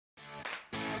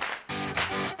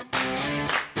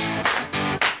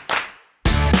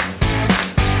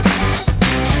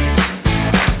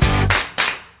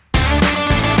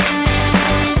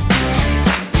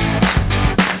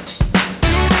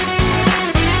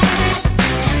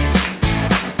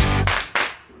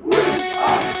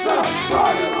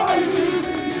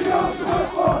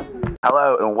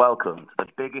welcome to the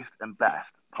biggest and best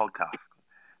podcast,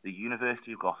 the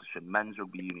University of Gloucestershire Men's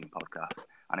Rugby Union podcast,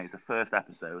 and it's the first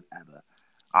episode ever.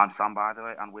 I'm Sam, by the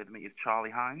way, and with me is Charlie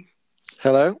Hines.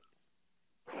 Hello.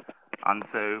 And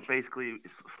so basically,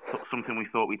 it's something we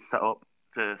thought we'd set up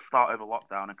to start over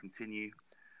lockdown and continue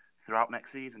throughout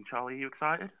next season. Charlie, are you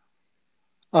excited?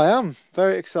 I am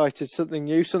very excited. Something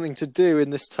new, something to do in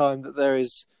this time that there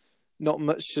is not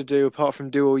much to do apart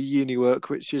from do all uni work,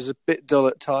 which is a bit dull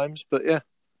at times. But yeah,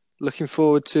 looking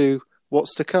forward to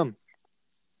what's to come.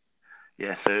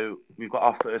 Yeah, so we've got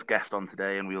our first guest on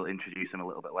today and we'll introduce him a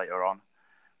little bit later on.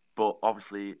 But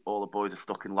obviously, all the boys are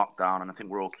stuck in lockdown and I think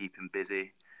we're all keeping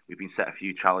busy. We've been set a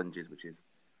few challenges, which is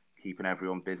keeping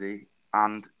everyone busy.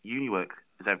 And uni work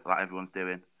is like everyone's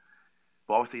doing.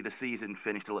 But obviously, the season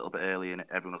finished a little bit early and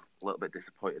everyone was a little bit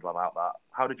disappointed about that.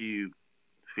 How did you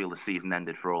feel the season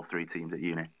ended for all three teams at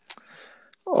uni?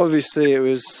 Obviously, it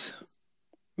was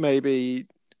maybe,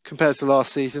 compared to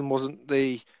last season, wasn't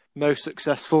the most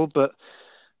successful, but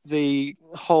the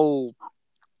whole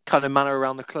kind of manner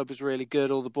around the club was really good.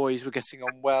 All the boys were getting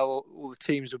on well. All the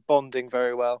teams were bonding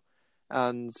very well.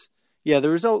 And yeah, the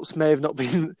results may have not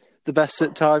been the best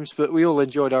at times, but we all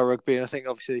enjoyed our rugby. And I think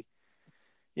obviously,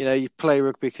 you know, you play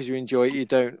rugby because you enjoy it.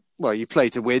 You play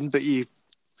to win, but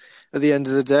at the end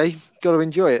of the day, got to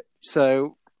enjoy it.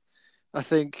 So I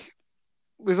think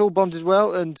we've all bonded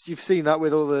well, and you've seen that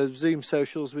with all the Zoom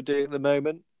socials we're doing at the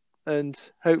moment. And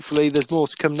hopefully there's more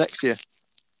to come next year.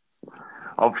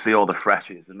 Obviously, all the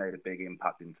freshies have made a big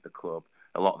impact into the club.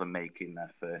 A lot of them making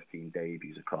their first team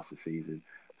debuts across the season.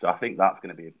 So I think that's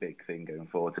going to be a big thing going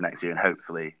forward to next year. And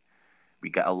hopefully we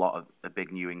get a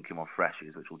big new income of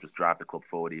freshies, which will just drive the club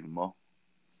forward even more.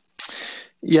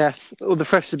 Yeah, well, the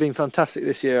freshies have been fantastic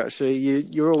this year, actually.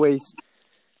 You're always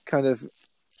kind of...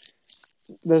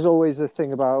 There's always a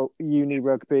thing about uni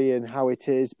rugby and how it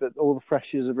is, but all the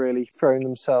freshies have really thrown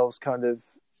themselves kind of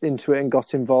into it and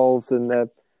got involved, and they're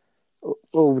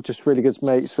all just really good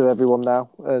mates with everyone now.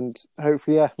 And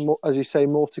hopefully, yeah, more, as you say,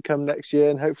 more to come next year,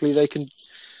 and hopefully they can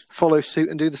follow suit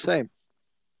and do the same.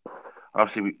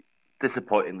 Obviously,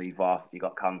 disappointingly, varsity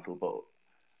got cancelled, but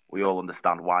we all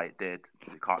understand why it did.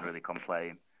 We can't really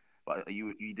complain. But are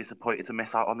you disappointed to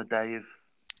miss out on the day of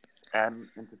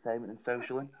entertainment and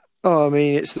socialing? Oh, I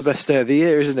mean, it's the best day of the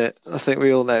year, isn't it? I think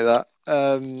we all know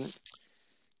that.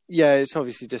 Yeah, it's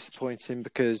obviously disappointing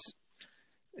because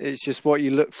it's just what you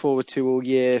look forward to all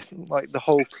year. Like, the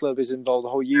whole club is involved, the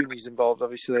whole uni's involved,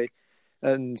 obviously.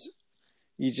 And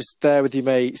you're just there with your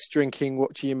mates, drinking,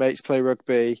 watching your mates play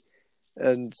rugby,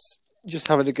 and just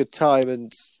having a good time.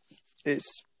 And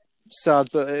it's sad,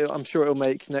 but I'm sure it'll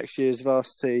make next year's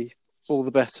varsity all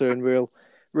the better, and we'll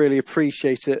really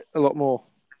appreciate it a lot more.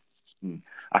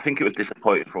 I think it was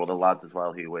disappointing for all the lads as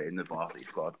well who were in the varsity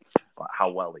squad, like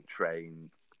how well they trained.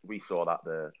 We saw that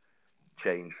the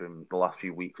change from the last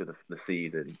few weeks of the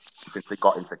season since they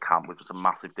got into camp, which was a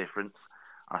massive difference.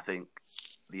 I think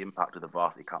the impact of the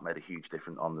varsity camp made a huge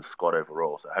difference on the squad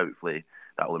overall. So hopefully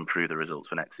that will improve the results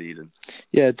for next season.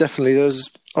 Yeah, definitely. There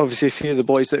was obviously a few of the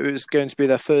boys that it was going to be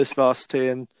their first varsity,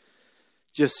 and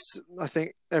just I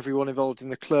think everyone involved in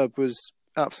the club was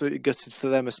absolutely gutted for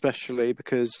them, especially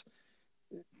because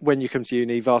when you come to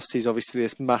uni, varsity is obviously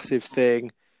this massive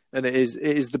thing, and it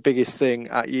is the biggest thing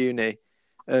at uni.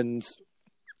 And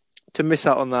to miss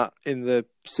out on that in the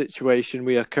situation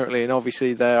we are currently in,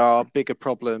 obviously there are bigger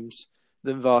problems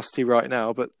than varsity right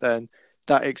now, but then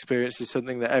that experience is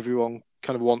something that everyone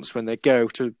kind of wants when they go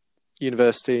to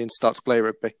university and start to play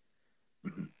rugby.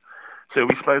 Mm-hmm. So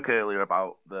we spoke earlier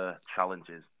about the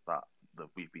challenges that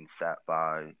we've been set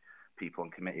by people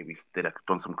on committee. We've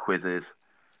done some quizzes,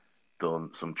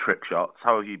 done some trick shots.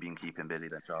 How have you been keeping busy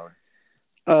then, Charlie?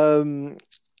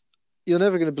 You're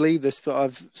never going to believe this, but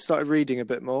I've started reading a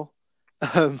bit more.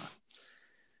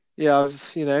 Yeah,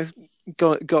 I've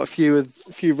got a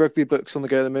few rugby books on the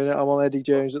go at the minute. I'm on Eddie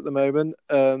Jones at the moment.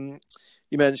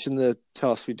 You mentioned the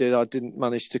task we did. I didn't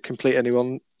manage to complete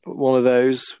one of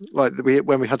those. Like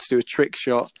when we had to do a trick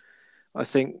shot, I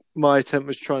think my attempt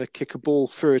was trying to kick a ball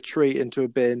through a tree into a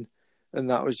bin, and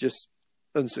that was just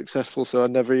unsuccessful. So I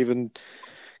never even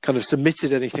kind of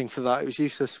submitted anything for that. It was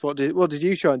useless. What did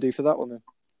you try and do for that one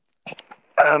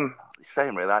then?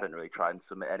 Same really. I didn't really try and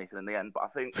submit anything in the end, but I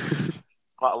think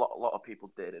quite a lot of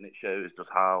people did, and it shows just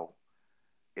how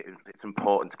it's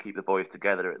important to keep the boys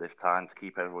together at this time, to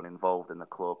keep everyone involved in the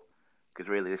club, because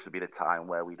really this would be the time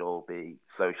where we'd all be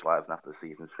socialising after the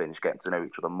season's finished, getting to know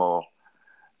each other more.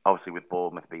 Obviously, with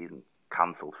Bournemouth being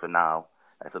cancelled for now,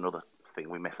 it's another thing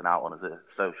we're missing out on as a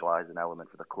socialising element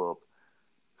for the club.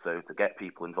 So to get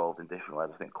people involved in different ways,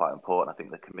 I think quite important. I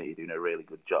think the committee are doing a really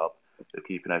good job of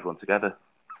keeping everyone together.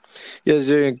 Yeah, they're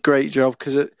doing a great job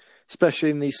because, especially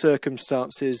in these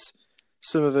circumstances,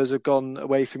 some of us have gone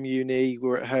away from uni,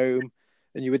 we're at home,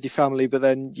 and you're with your family, but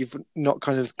then you've not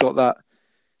kind of got that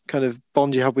kind of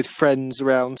bond you have with friends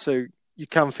around, so you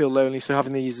can feel lonely. So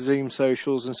having these Zoom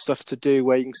socials and stuff to do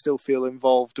where you can still feel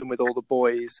involved and with all the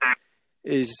boys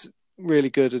is really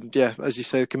good. And yeah, as you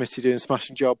say, the committee doing a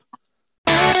smashing job.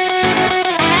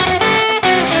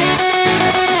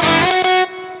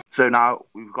 So now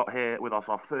we've got here with us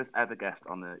our first ever guest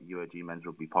on the UOG Men's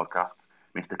Rugby podcast,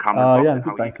 Mr. Cameron. Yeah,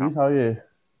 good, thank you. How are you?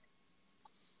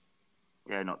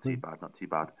 Yeah, not too bad, not too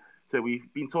bad. So we've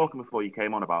been talking before you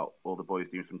came on about all the boys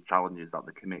doing some challenges that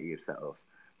the committee have set up.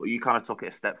 But you kind of took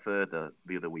it a step further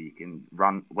the other week and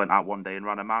went out one day and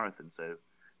ran a marathon. So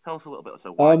tell us a little bit.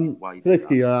 So why you so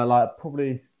basically, like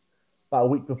probably about a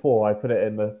week before, I put it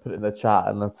in the chat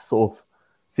and to sort of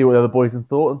see what the other boys had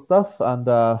thought and stuff. And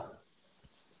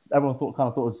everyone thought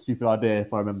it was a stupid idea,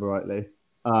 if I remember rightly.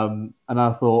 And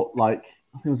I thought, like,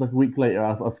 I think it was like a week later,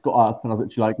 I just got up and I was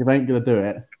literally like, if I ain't gonna do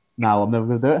it now, I'm never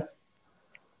gonna do it.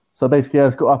 So basically, I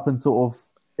just got up and sort of,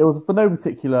 it was for no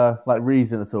particular like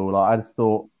reason at all. Like I just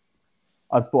thought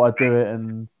I'd do it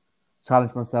and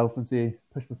challenge myself and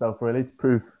push myself really to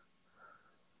prove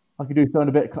I could do something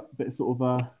a bit sort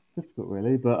of difficult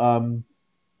really. But and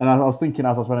I was thinking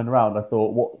as I was running around, I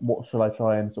thought, what should I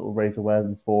try and sort of raise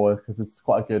awareness for? Because it's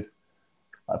quite a good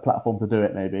platform to do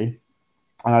it maybe.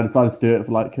 And I decided to do it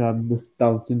for like this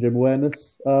Down syndrome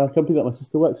awareness company that my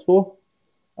sister works for.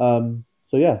 So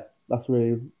yeah, that's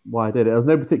really why I did it. There was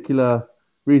no particular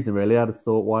reason really. I just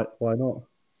thought, why not?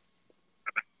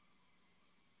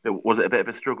 Was it a bit of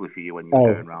a struggle for you when you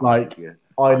were going around?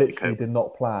 I literally did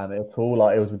not plan it at all.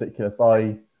 Like it was ridiculous.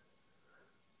 I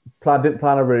didn't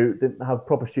plan a route, didn't have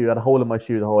proper shoe, had a hole in my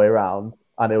shoe the whole way around,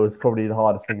 and it was probably the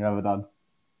hardest thing I've ever done.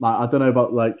 Like I don't know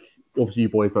about like obviously you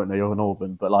boys won't know, you're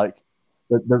Northern, but like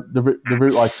the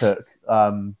route I took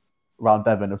around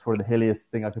Devon was probably the hilliest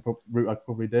thing I could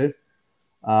probably do.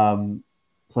 So I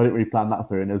didn't really plan that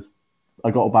through, and I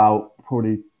got about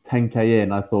probably 10k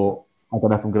in. I thought, I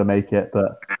don't know if I'm going to make it,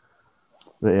 but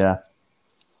yeah,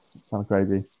 sounds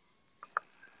crazy.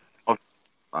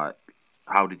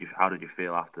 How did you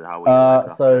feel after?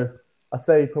 So I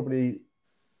say probably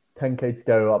 10k to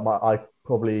go. I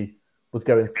probably was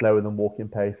going slower than walking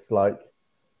pace. Like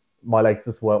my legs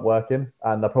just weren't working,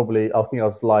 and I think I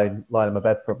was lying in my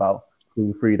bed for about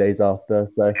 2-3 days after.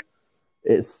 So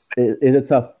it's a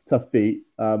tough feat.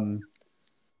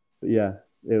 But yeah,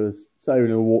 it was so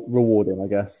rewarding, I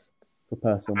guess, for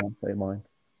personal state of mind.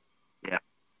 Yeah,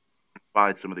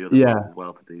 inspired some of the other guys as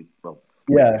well to do well.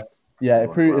 Yeah,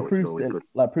 it proves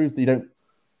that you don't.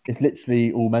 It's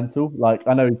literally all mental. Like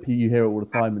I know you hear it all the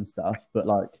time and stuff, but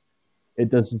like it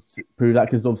doesn't prove that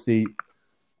because obviously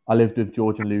I lived with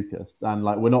George and Lucas, and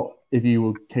like we're not. If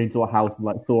you came to our house and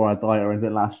like saw our diet or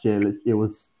anything last year, it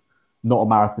was not a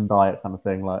marathon diet kind of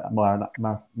thing, like a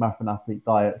marathon athlete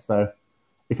diet. So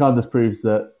it kind of just proves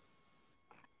that,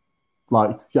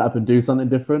 like, to get up and do something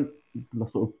different,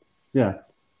 sort of, yeah.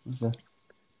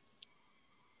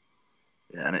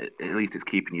 Yeah, and at least it's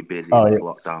keeping you busy with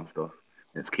lockdown stuff.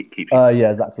 It keeps you.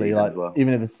 Yeah, exactly. Like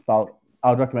even if it's about, I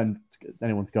would recommend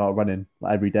anyone to go out running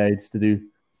like, every day just to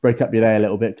break up your day a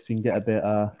little bit because you can get a bit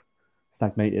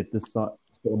stagnated, just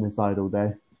sit on the side all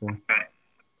day. So.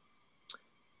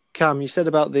 Cam, you said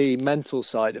about the mental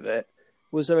side of it.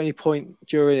 Was there any point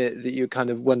during it that you were kind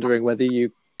of wondering whether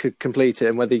you could complete it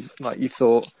and whether like you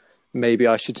thought maybe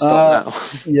I should stop now?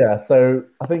 Yeah, so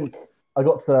I think I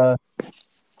got to,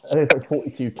 I think it's like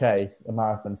 42k a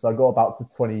marathon. So I got about to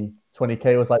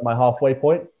 20k was like my halfway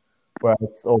point where I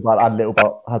had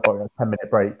about a 10-minute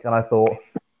break. And I thought,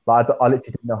 like, I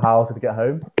literally didn't know how to get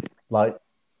home. Like,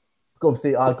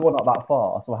 obviously I'd gone up that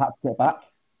far, so I had to get back.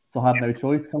 So I had no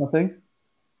choice kind of thing.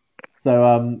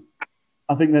 So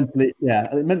I think mentally, yeah,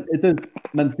 it does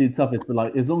mentally the toughest, but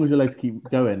like as long as your legs keep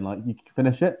going, like you can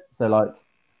finish it. So like,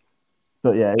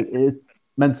 but yeah, it's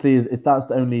mentally that's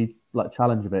the only like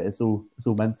challenge of it. It's all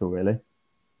mental, really.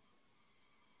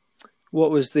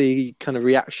 What was the kind of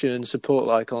reaction and support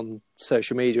like on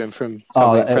social media and from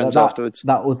family and friends afterwards?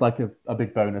 That was like a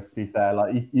big bonus, to be fair.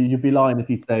 Like you'd be lying if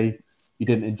you say you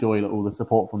didn't enjoy like, all the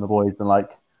support from the boys. And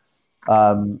like,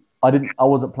 I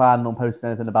wasn't planning on posting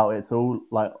anything about it at all.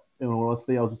 Like, in all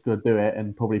honesty, I was just going to do it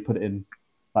and probably put it in,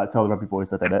 like, tell the rugby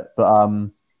boys I did it. But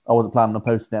I wasn't planning on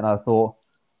posting it, and I thought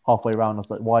halfway around, I was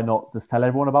like, why not just tell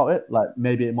everyone about it? Like,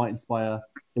 maybe it might inspire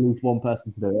at least one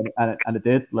person to do it, and it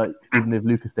did. Like, even if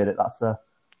Lucas did it, that's the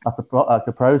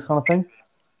pros kind of thing.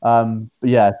 But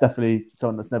yeah, definitely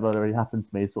something that's never really happened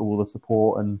to me. So all the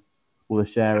support and all the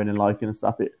sharing and liking and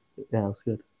stuff. It was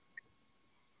good.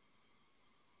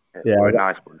 Yeah, we're a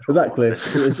nice bunch. exactly.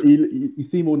 You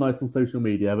seem all nice on social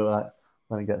media, but like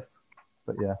when it gets,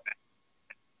 but yeah.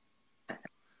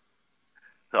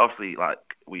 So obviously, like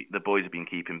the boys have been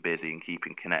keeping busy and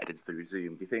keeping connected through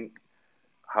Zoom. Do you think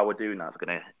how we're doing that's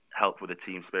going to help with the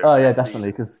team spirit? Oh yeah,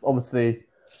 definitely. Because obviously,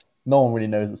 no one really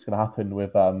knows what's going to happen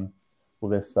with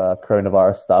this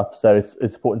coronavirus stuff. So it's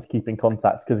important to keep in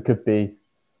contact because it could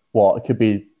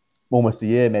be almost a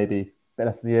year, maybe a bit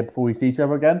less than a year before we see each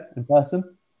other again in person.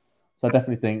 So I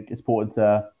definitely think it's important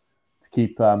to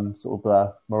keep sort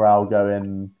of morale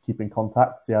going, keep in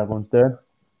contact, see how everyone's doing.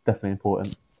 Definitely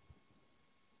important.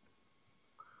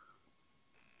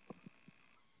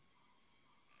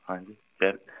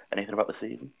 Yeah. Anything about the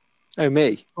season? Oh,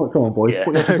 me? Oh, come on, boys. Yeah.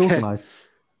 What you have to organise?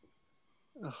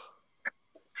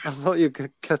 I thought you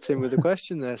could cut in with a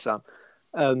question there, Sam.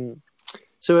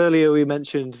 So earlier we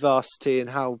mentioned varsity and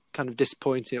how kind of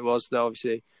disappointing it was that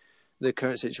obviously the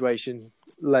current situation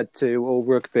led to all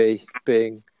rugby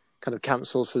being kind of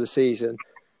cancelled for the season.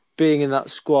 Being in that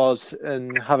squad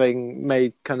and having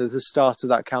made kind of the start of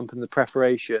that camp and the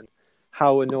preparation,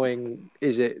 how annoying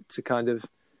is it to kind of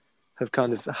have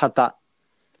kind of had that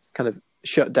kind of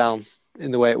shut down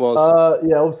in the way it was?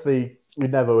 Yeah, obviously we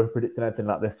never would have predicted anything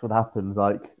like this would happen.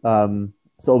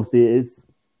 So obviously it's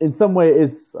in some way it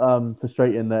is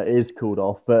frustrating that it is called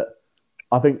off, but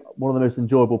I think one of the most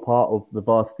enjoyable part of the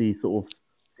varsity sort of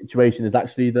situation is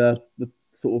actually the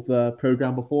sort of the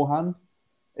program beforehand.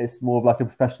 It's more of like a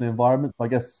professional environment. So I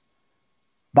guess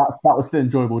that was still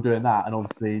enjoyable doing that, and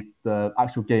obviously the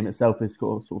actual game itself is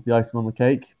sort of the icing on the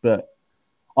cake. But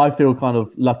I feel kind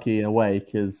of lucky in a way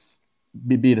because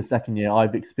being the second year,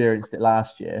 I've experienced it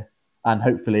last year, and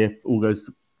hopefully, if all goes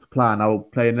to plan, I'll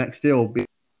play next year or be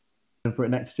in for it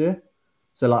next year.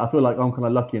 So like, I feel like I'm kind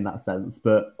of lucky in that sense.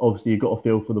 But obviously, you've got to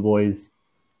feel for the boys,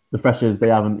 the freshers. They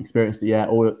haven't experienced it yet,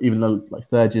 or even though like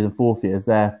third years and fourth years,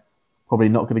 they're probably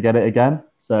not going to get it again.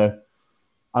 So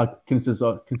I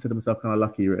consider myself kind of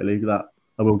lucky, really, that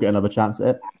I will get another chance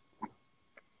at it.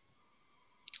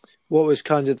 What was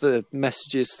kind of the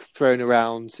messages thrown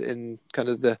around in kind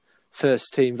of the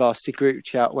first team varsity group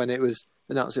chat when it was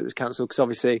announced it was cancelled? Because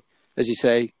obviously, as you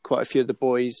say, quite a few of the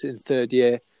boys in third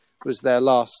year was their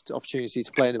last opportunity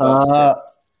to play in a varsity.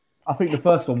 I think the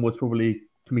first one was probably,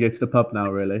 can we go to the pub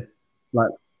now, really? Like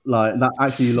that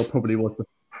actually probably was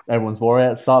everyone's worry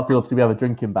at the start, because obviously we have a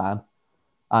drinking ban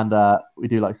and we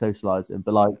do like socialising.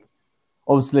 But like,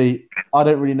 obviously, I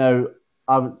don't really know.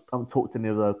 I haven't talked to any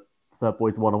of the third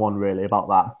boys one-on-one really about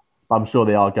that. But I'm sure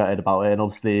they are gutted about it. And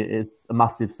obviously, it's a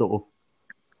massive sort of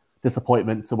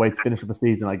disappointment. It's a way to finish up a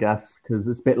season, I guess, because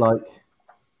it's a bit like,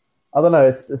 I don't know.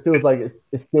 It feels like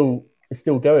it's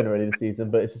still going really the season,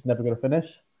 but it's just never going to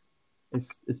finish. It's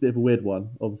a bit of a weird one,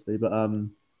 obviously, but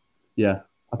yeah.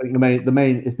 I think the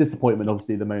main it's disappointment,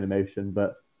 obviously the main emotion,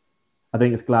 but I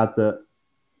think it's glad that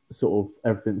sort of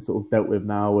everything's sort of dealt with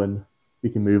now and we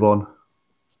can move on.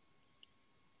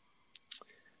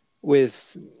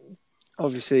 With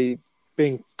obviously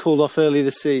being called off early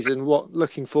this season,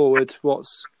 looking forward,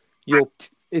 what's your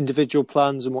individual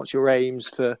plans and what's your aims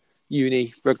for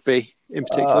uni rugby in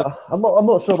particular? I'm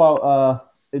not sure about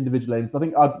individual aims. I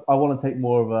think I want to take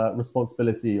more of a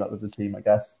responsibility like with the team, I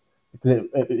guess, because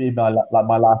like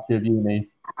my last year of uni,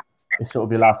 it's sort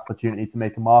of your last opportunity to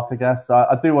make a mark, I guess. So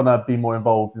I do want to be more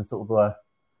involved in sort of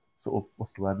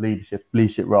what's the word,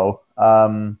 leadership role.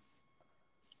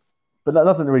 But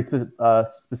nothing really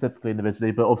specifically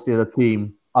individually, but obviously as a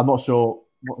team, I'm not sure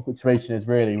what the situation is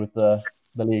really with the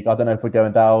league. I don't know if we're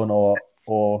going down or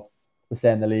we're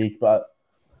staying in the league, but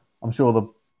I'm sure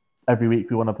every week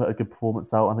we want to put a good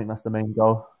performance out. I think that's the main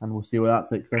goal, and we'll see where that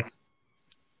takes us.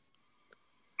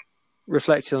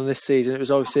 Reflecting on this season, it was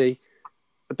obviously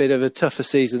a bit of a tougher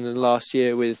season than last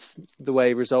year with the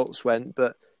way results went,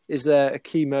 but is there a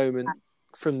key moment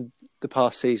from the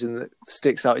past season that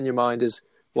sticks out in your mind as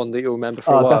one that you'll remember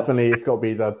for a while? Definitely, it's got to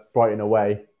be the Brighton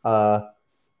away.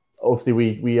 Obviously,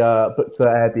 we booked the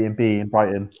Airbnb in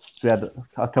Brighton, so we had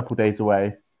a couple of days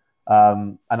away,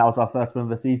 and that was our first one of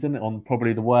the season on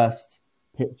probably the worst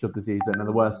pitch of the season and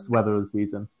the worst weather of the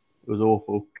season. It was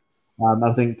awful.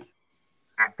 I think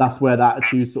that's where that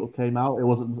attitude sort of came out. It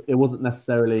wasn't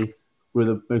necessarily we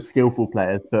were the most skillful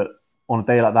players, but on a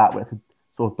day like that, we had to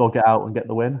sort of dog it out and get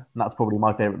the win, and that's probably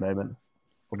my favourite moment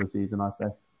of the season, I'd say.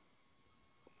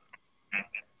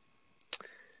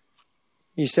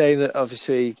 You say that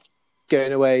obviously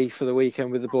going away for the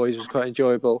weekend with the boys was quite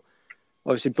enjoyable.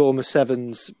 Obviously, Bournemouth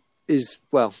Sevens is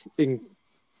I'd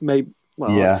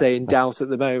say in doubt at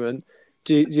the moment.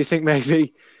 Do you think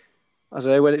maybe, I don't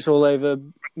know, when it's all over,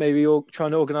 maybe you're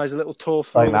trying to organise a little tour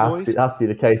for the boys? That has to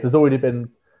be the case. There's already been,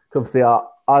 obviously,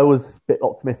 I was a bit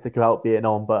optimistic about being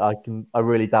on, but I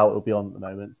really doubt it'll be on at the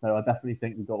moment. So I definitely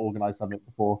think we've got to organise something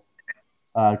before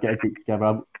get a group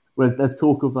together. There's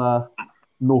talk of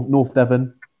North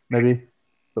Devon maybe,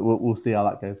 but we'll see how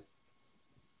that goes.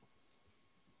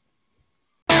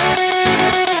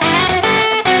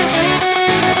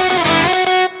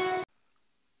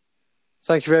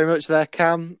 Thank you very much there,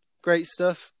 Cam. Great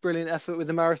stuff. Brilliant effort with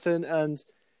the marathon. And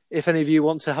if any of you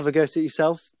want to have a go at it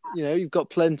yourself, you've got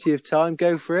plenty of time.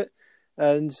 Go for it.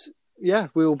 And yeah,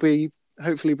 we'll be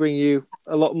hopefully bringing you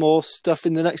a lot more stuff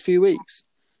in the next few weeks.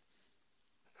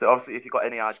 So obviously, if you've got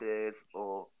any ideas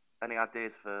for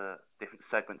different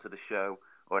segments of the show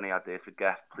or any ideas for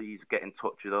guests, please get in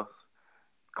touch with us.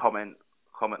 Comment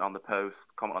on the post,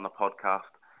 comment on the podcast.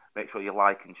 Make sure you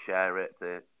like and share it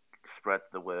to spread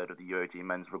the word of the EuroG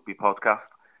Men's Rugby Podcast.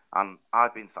 And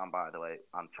I've been Sam, by the way,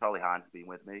 and Charlie Hines has been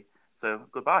with me. So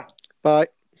goodbye. Bye.